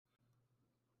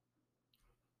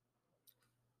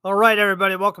All right,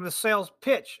 everybody, welcome to Sales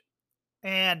Pitch.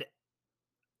 And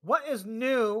what is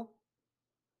new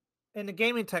in the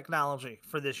gaming technology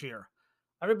for this year?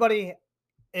 Everybody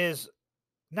is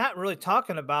not really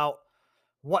talking about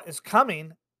what is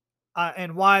coming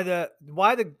and why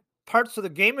the parts of the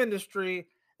game industry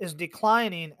is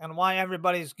declining and why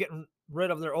everybody's getting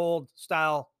rid of their old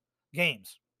style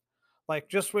games. Like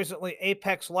just recently,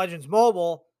 Apex Legends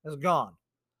Mobile is gone,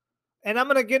 and I'm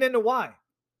going to get into why,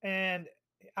 and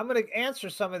I'm going to answer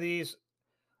some of these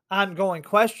ongoing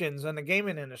questions in the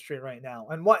gaming industry right now.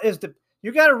 And what is the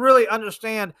you got to really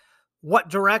understand what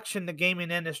direction the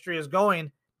gaming industry is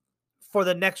going for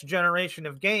the next generation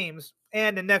of games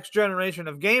and the next generation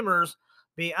of gamers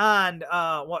beyond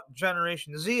what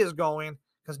Generation Z is going.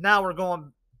 Because now we're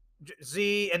going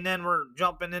Z, and then we're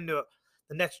jumping into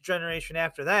the next generation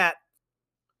after that,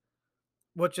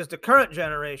 which is the current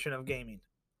generation of gaming.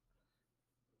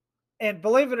 And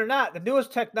believe it or not, the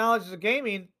newest technologies of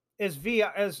gaming is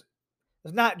VR, is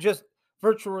not just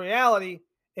virtual reality,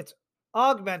 it's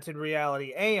augmented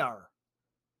reality, AR.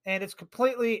 And it's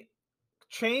completely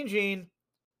changing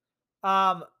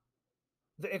um,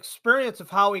 the experience of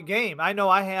how we game. I know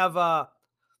I have, a,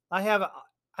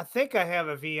 I think I have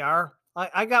a VR.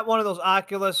 I got one of those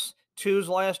Oculus 2s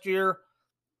last year.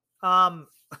 Um,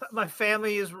 my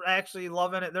family is actually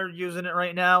loving it. They're using it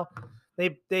right now.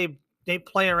 They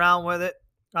play around with it.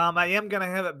 I am gonna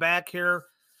have it back here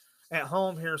at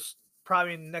home here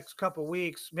probably in the next couple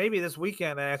weeks, maybe this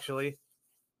weekend actually.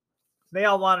 They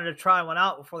all wanted to try one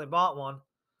out before they bought one,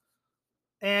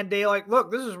 and they like, look,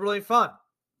 this is really fun.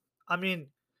 I mean,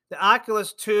 the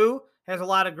Oculus 2 has a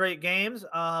lot of great games.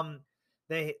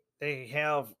 They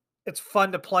have it's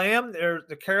fun to play them. There's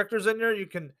the characters in there. You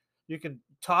can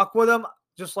talk with them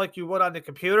just like you would on the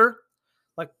computer,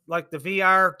 like the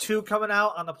VR 2 coming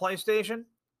out on the PlayStation.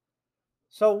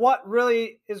 So what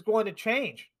really is going to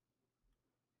change?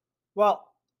 Well,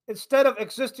 instead of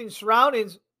existing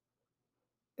surroundings,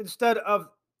 instead of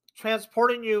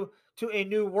transporting you to a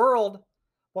new world,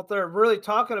 what they're really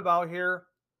talking about here,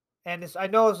 and this I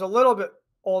know is a little bit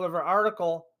old of an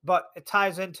article, but it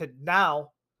ties into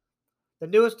now the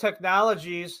newest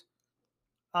technologies.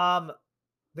 Um,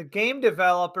 the game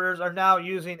developers are now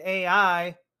using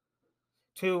AI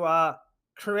to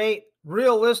create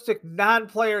realistic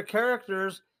non-player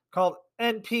characters called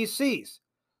NPCs,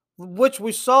 which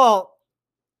we saw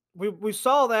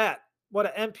that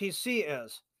what an NPC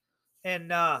is, and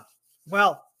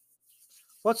well,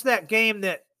 what's that game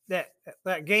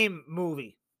that game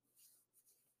movie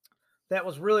that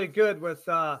was really good with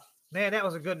man, that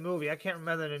was a good movie. I can't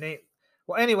remember the name.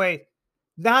 Well, anyway,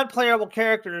 non-playable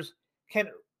characters can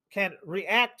can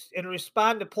react and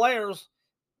respond to players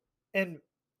in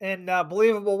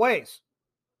believable ways.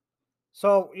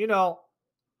 So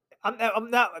I'm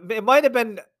not. It might have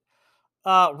been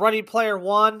Ready Player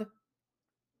One,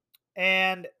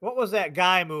 and what was that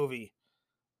guy movie?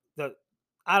 The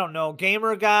I don't know,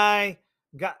 gamer guy,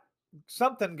 got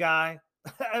something guy.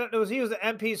 I don't know. He was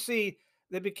an NPC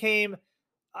that became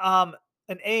um,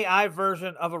 an AI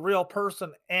version of a real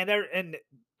person, and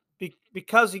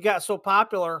because he got so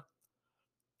popular,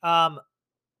 um,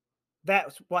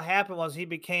 that's what happened was he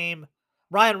became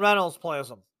Ryan Reynolds plays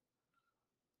him,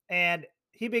 and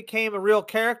he became a real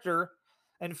character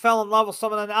and fell in love with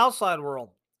someone in the outside world.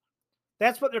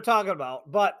 That's what they're talking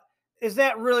about. But is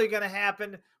that really going to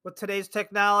happen with today's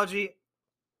technology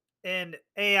and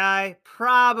AI?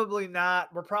 Probably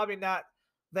not. We're probably not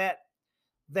that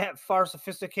that far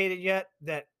sophisticated yet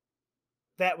that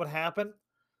would happen.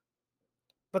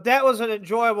 But that was an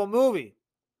enjoyable movie,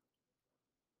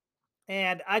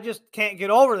 and I just can't get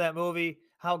over that movie.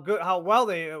 How well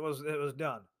it was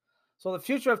done. So the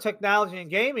future of technology and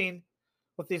gaming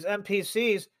with these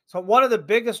NPCs. So one of the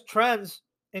biggest trends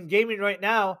in gaming right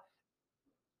now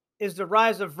is the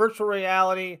rise of virtual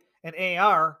reality and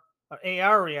AR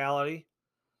reality.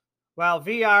 While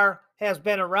VR has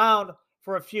been around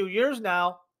for a few years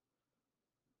now,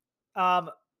 um,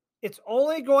 it's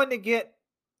only going to get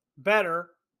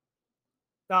better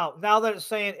now that it's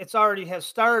saying it's already has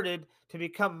started to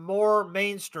become more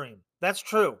mainstream. That's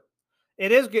true.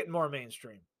 It is getting more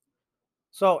mainstream.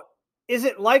 So, is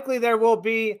it likely there will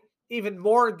be even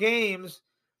more games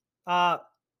uh,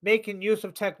 making use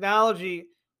of technology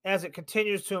as it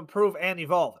continues to improve and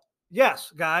evolve?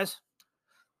 Yes, guys,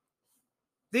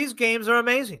 these games are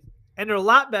amazing, and they're a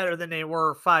lot better than they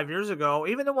were 5 years ago.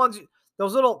 Even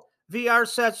those little VR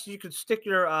sets you could stick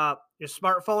your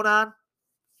smartphone on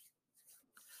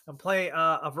and play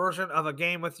a version of a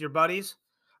game with your buddies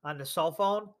on the cell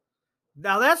phone.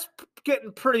 Now that's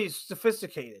getting pretty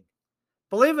sophisticated.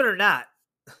 Believe it or not,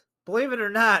 believe it or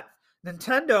not,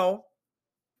 Nintendo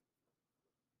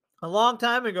a long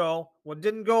time ago, what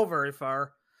didn't go very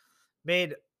far,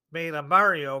 made made a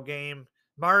Mario game,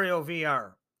 Mario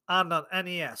VR, on the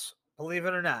NES. Believe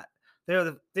it or not,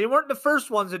 they weren't the first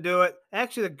ones to do it.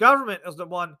 Actually, the government is the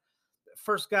one that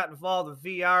first got involved with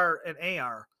VR and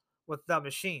AR with the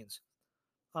machines.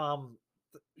 Um,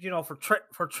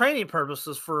 for training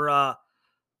purposes, for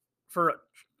for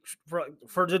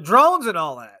the drones and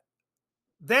all that.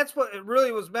 That's what it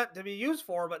really was meant to be used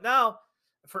for. But now,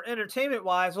 for entertainment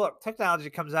wise, look, technology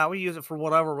comes out, we use it for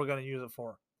whatever we're going to use it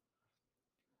for.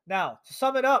 Now, to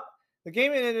sum it up, the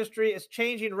gaming industry is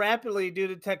changing rapidly due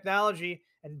to technology,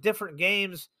 and different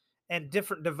games and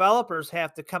different developers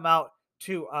have to come out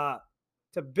to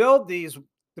build these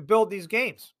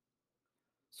games.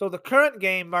 So the current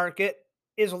game market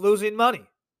is losing money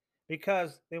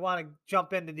because they want to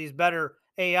jump into these better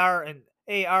AR and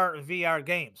VR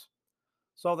games.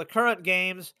 So the current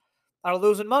games are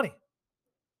losing money.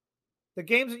 The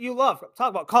games that you love, talk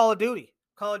about Call of Duty,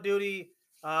 all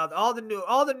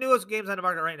the newest games on the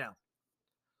market right now,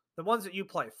 the ones that you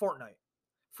play, Fortnite.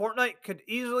 Fortnite could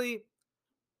easily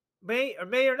may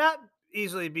or not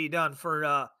easily be done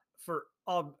for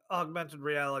augmented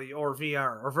reality or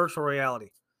VR or virtual reality.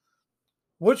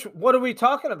 What are we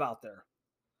talking about there?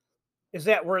 Is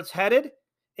that where it's headed?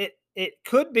 It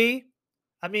could be.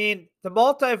 I mean, the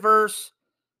multiverse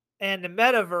and the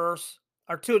metaverse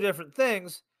are two different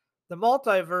things. The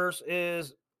multiverse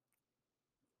is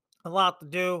a lot to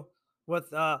do with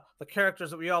the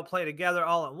characters that we all play together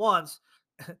all at once,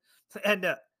 and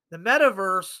the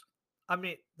metaverse. I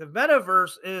mean, the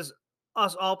metaverse is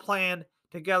us all playing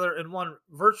together in one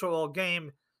virtual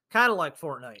game, kind of like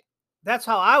Fortnite. That's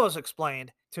how I was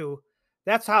explained to.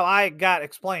 That's how I got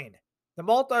explained. The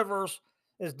multiverse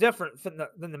is different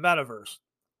than the metaverse.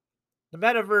 The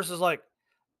metaverse is like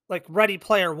Ready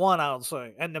Player One, I would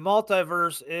say, and the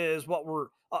multiverse is what we're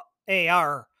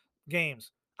AR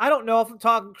games. I don't know if I'm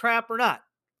talking crap or not.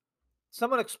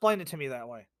 Someone explained it to me that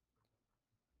way,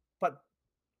 but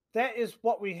that is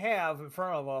what we have in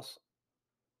front of us.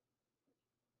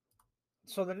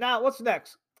 So then now, what's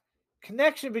next?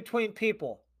 Connection between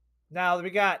people. Now we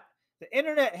got the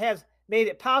internet has made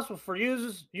it possible for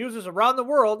users around the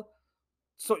world,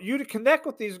 so you to connect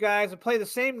with these guys and play the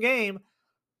same game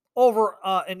over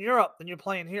in Europe than you're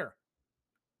playing here.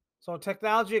 So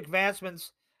technology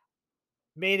advancements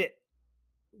made it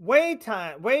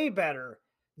way better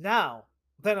now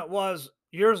than it was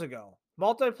years ago.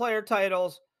 Multiplayer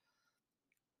titles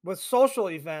with social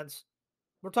events.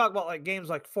 We're talking about like games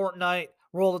like Fortnite,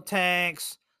 World of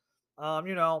Tanks,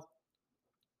 you know,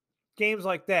 games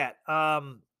like that.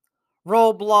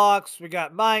 Roblox, we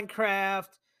got Minecraft,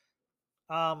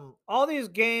 all these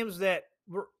games that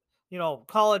were,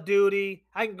 Call of Duty.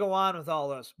 I can go on with all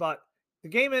this, but the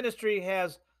game industry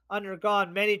has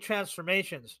undergone many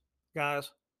transformations, guys,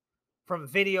 from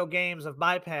video games of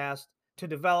my past to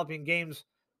developing games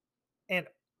and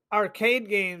arcade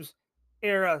games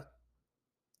era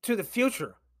to the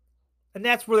future. And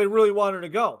that's where they really wanted to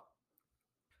go.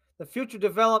 The future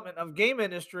development of game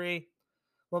industry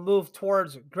will move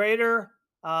towards greater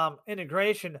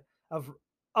integration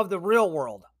of the real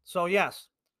world. So yes,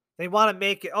 they want to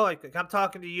make it. Oh, like I'm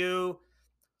talking to you,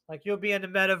 like you'll be in the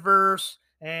metaverse,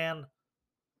 and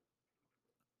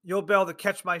you'll be able to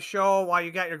catch my show while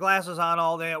you got your glasses on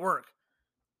all day at work,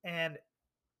 and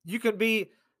you could be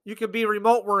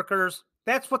remote workers.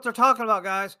 That's what they're talking about,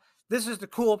 guys. This is the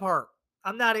cool part.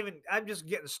 I'm just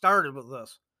getting started with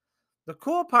this. The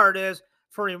cool part is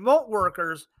for remote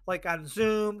workers, like on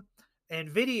Zoom and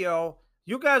video,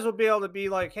 you guys will be able to be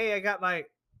like, hey, I got my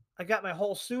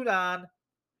whole suit on,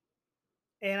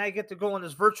 and I get to go in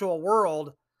this virtual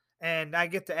world, and I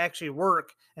get to actually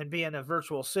work and be in a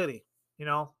virtual city. You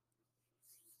know,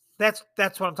 that's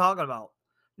what I'm talking about.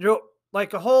 You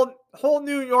like a whole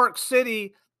New York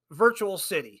City virtual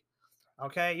city.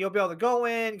 Okay, you'll be able to go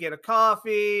in, get a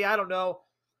coffee. I don't know.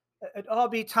 It all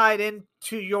be tied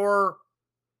into your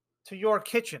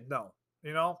kitchen, though.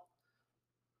 You know,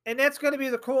 and that's going to be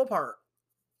the cool part.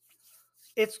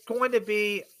 It's going to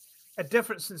be a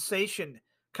different sensation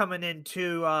coming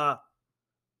into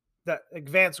the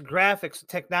advanced graphics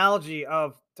technology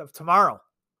of tomorrow.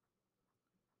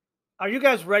 Are you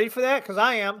guys ready for that? Because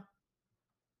I am.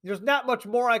 There's not much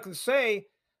more I can say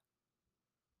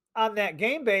on that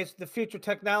game base, the future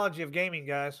technology of gaming,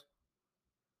 guys,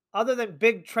 other than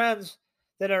big trends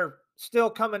that are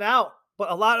still coming out. But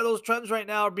a lot of those trends right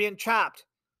now are being chopped.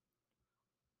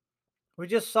 We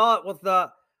just saw it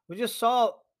we just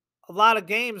saw a lot of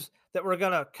games that were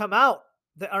going to come out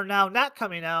that are now not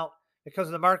coming out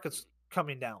because the market's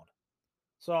coming down.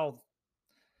 So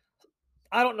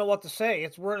I don't know what to say.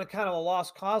 We're in a kind of a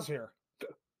lost cause here.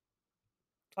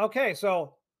 Okay,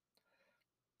 so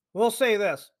we'll say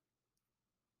this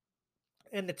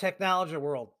in the technology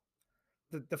world.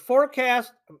 The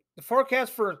forecast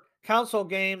for console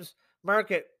games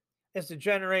market is to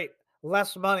generate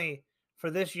less money for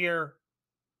this year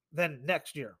than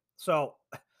next year. So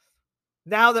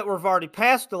now that we've already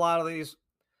passed a lot of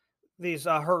these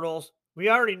hurdles, we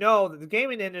already know that the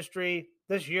gaming industry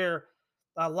this year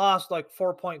lost like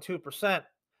 4.2%,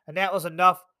 and that was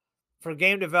enough for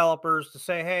game developers to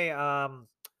say, "Hey,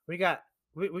 we got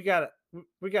we got to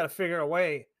we got to figure a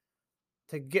way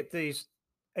to get these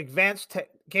advanced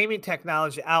gaming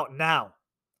technology out now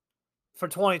for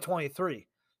 2023,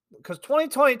 because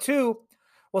 2022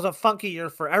 was a funky year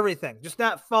for everything, just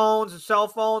not phones and cell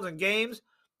phones and games.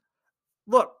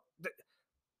 Look,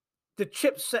 the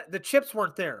chips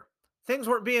weren't there. Things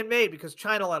weren't being made because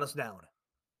China let us down.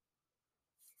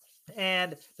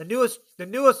 And the newest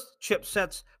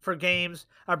chipsets for games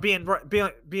are being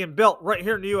built right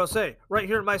here in the USA, right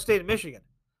here in my state of Michigan.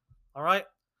 All right.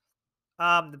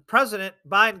 The president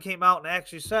Biden came out and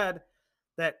actually said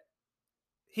that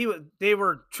they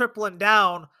were tripling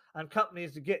down on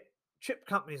companies to get chip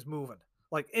companies moving,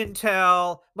 like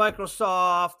Intel,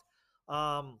 Microsoft,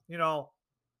 you know,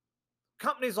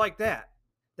 companies like that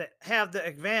have the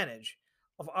advantage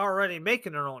of already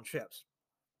making their own chips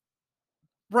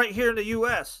right here in the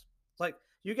U.S. It's like,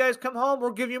 you guys come home,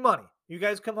 we'll give you money. You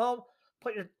guys come home,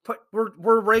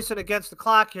 we're racing against the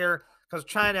clock here because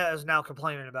China is now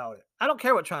complaining about it. I don't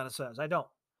care what China says. I don't.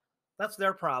 That's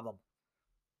their problem.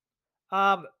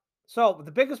 Um, so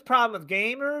the biggest problem with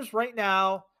gamers right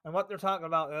now and what they're talking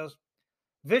about is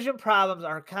vision problems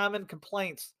are common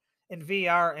complaints in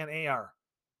VR and AR.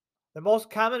 The most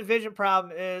common vision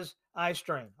problem is eye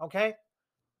strain. Okay,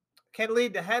 can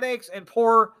lead to headaches and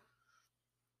poor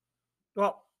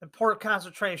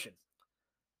concentration.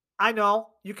 I know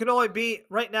you can only be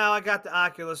right now. I got the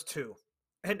Oculus 2,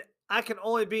 and I can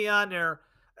only be on there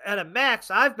at a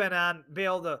max. I've been on be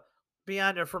able to be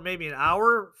on there for maybe an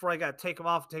hour before I got to take them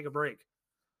off and take a break.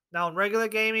 Now in regular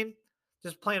gaming,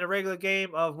 just playing a regular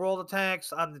game of World of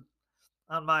Tanks on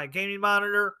my gaming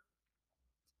monitor,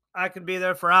 I can be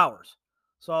there for hours.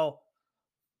 So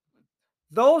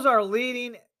those are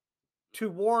leading to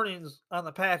warnings on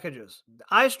the packages. The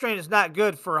eye strain is not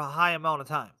good for a high amount of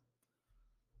time,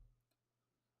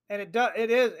 and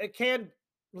it can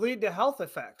lead to health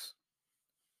effects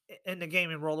in the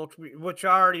gaming world, we're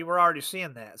already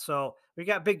seeing that. So we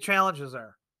got big challenges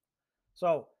there.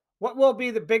 So what will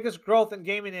be the biggest growth in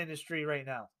gaming industry right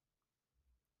now?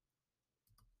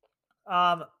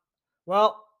 Um,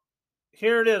 well,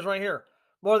 here it is right here.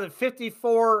 More than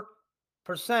 54%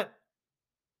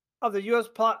 of the U.S.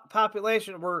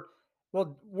 population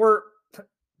were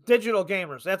digital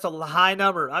gamers. That's a high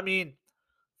number. I mean,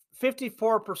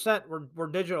 54% were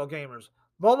digital gamers.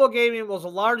 Mobile gaming was the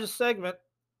largest segment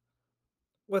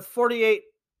with 48%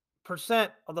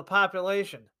 of the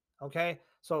population. Okay.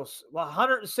 So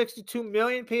 162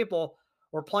 million people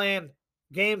were playing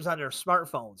games on their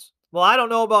smartphones. Well, I don't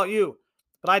know about you,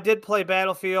 but I did play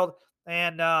Battlefield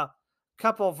and a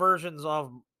couple of versions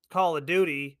of Call of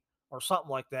Duty or something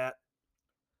like that.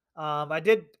 I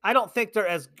did. I don't think they're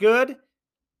as good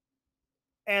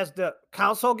as the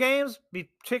console games. Be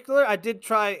particular, I did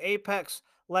try Apex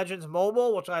Legends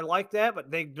Mobile, which I like that,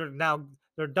 but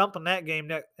they're dumping that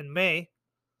game in May.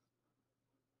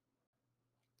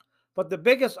 But the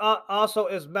biggest also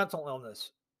is mental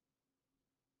illness.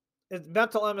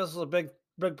 Mental illness is a big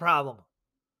problem.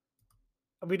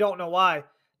 We don't know why.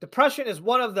 Depression is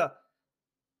one of the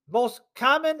most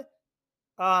common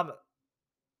um,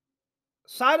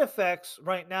 side effects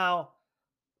right now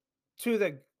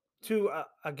to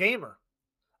a gamer,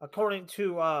 according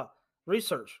to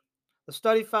research. The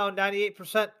study found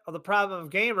 98% of the problem of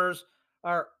gamers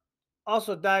are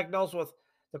also diagnosed with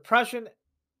depression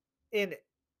in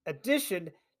addition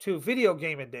to video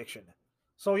game addiction.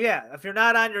 So yeah, if you're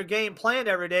not on your game playing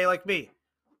every day like me,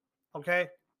 okay,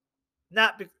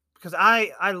 not because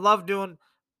I love doing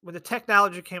when the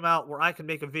technology came out where I can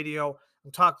make a video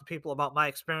and talk to people about my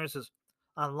experiences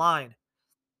online.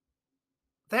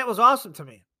 That was awesome to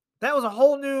me. That was a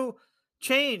whole new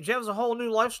change. That was a whole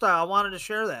new lifestyle. I wanted to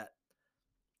share that.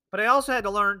 But I also had to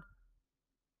learn.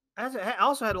 I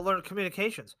also had to learn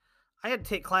communications. I had to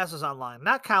take classes online,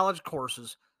 not college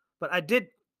courses, but I did.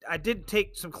 I did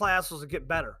take some classes to get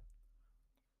better.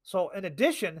 So, in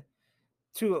addition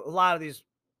to a lot of these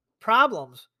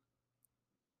problems,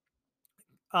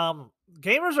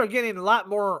 gamers are getting a lot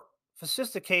more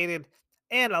sophisticated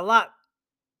and a lot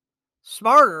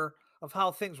smarter of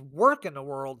how things work in the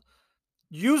world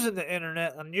using the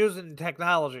internet and using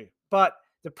technology. But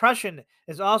depression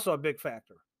is also a big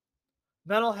factor.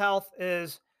 Mental health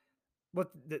is with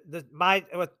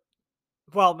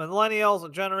millennials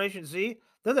and Generation Z,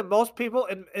 they're the most people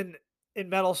in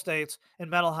mental states, in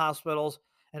mental hospitals,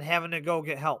 and having to go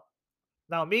get help.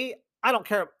 Now, me, I don't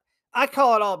care. I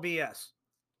call it all BS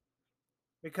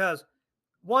because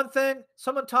one thing,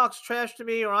 someone talks trash to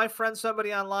me, or I friend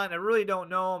somebody online, I really don't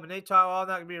know them, and they talk, "Oh, I'm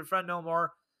not gonna be your friend no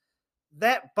more."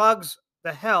 That bugs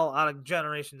the hell out of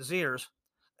Generation Zers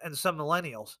and some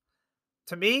millennials.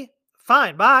 To me,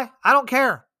 fine, bye. I don't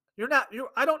care. You're not you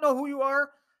I don't know who you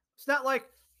are. It's not like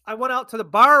I went out to the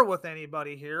bar with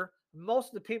anybody here. Most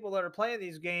of the people that are playing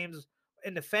these games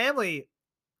in the family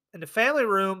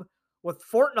room with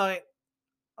Fortnite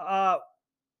uh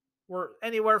were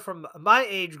anywhere from my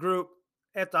age group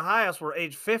at the highest were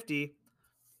age 50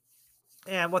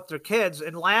 and with their kids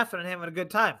and laughing and having a good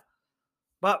time.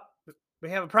 But we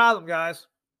have a problem, guys.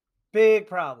 Big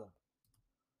problem.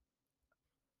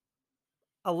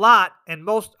 A lot and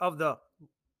most of the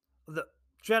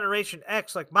Generation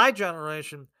X, like my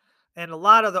generation, and a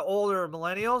lot of the older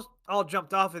millennials, all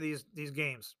jumped off of these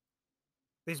games,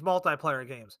 these multiplayer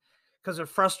games, because they're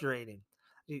frustrating.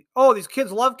 Oh, these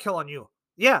kids love killing you.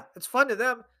 Yeah, it's fun to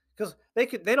them because they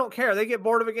don't care. They get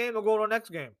bored of a game, they'll go to the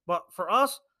next game. But for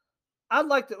us, I'd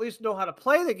like to at least know how to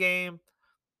play the game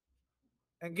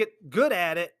and get good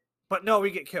at it. But no, we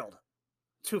get killed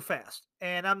too fast.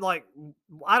 And I'm like,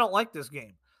 I don't like this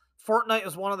game. Fortnite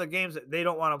is one of the games that they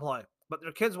don't want to play, but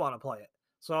their kids want to play it.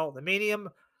 So the medium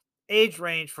age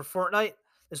range for Fortnite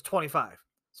is 25.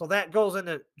 So that goes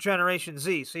into Generation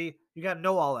Z. See, you got to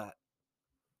know all that.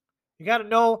 You got to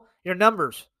know your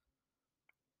numbers.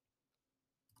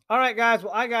 All right, guys.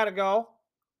 Well, I got to go.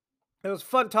 It was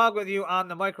fun talking with you on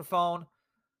the microphone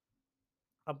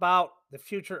about the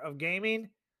future of gaming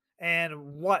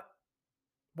and what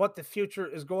the future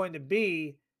is going to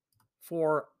be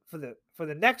for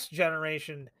the next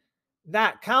generation,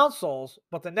 not consoles,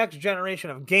 but the next generation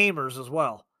of gamers as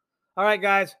well. All right,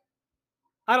 guys.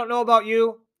 I don't know about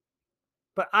you,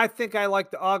 but I think I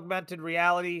like the augmented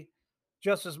reality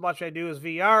just as much I do as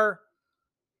VR.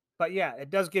 But yeah, it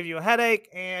does give you a headache,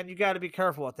 and you got to be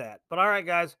careful with that. But all right,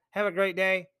 guys, have a great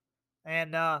day,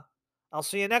 and I'll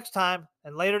see you next time.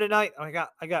 And later tonight, I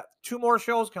got two more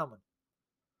shows coming,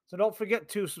 so don't forget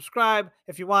to subscribe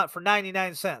if you want for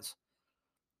 99 cents.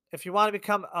 If you want to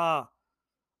become a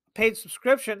paid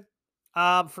subscription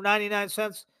for 99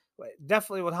 cents,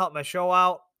 definitely would help my show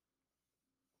out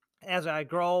as I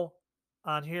grow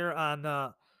on here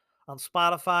on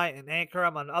Spotify and Anchor.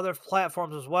 I'm on other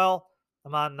platforms as well.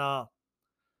 I'm on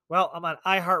I'm on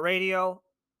iHeartRadio.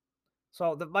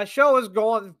 So my show is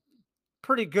going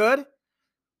pretty good,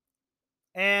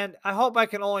 and I hope I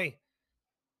can only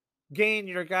gain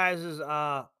your guys'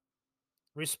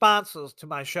 responses to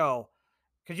my show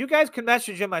because you guys can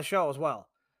message in my show as well.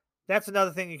 That's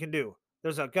another thing you can do.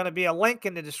 There's going to be a link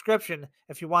in the description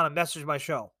if you want to message my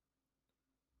show.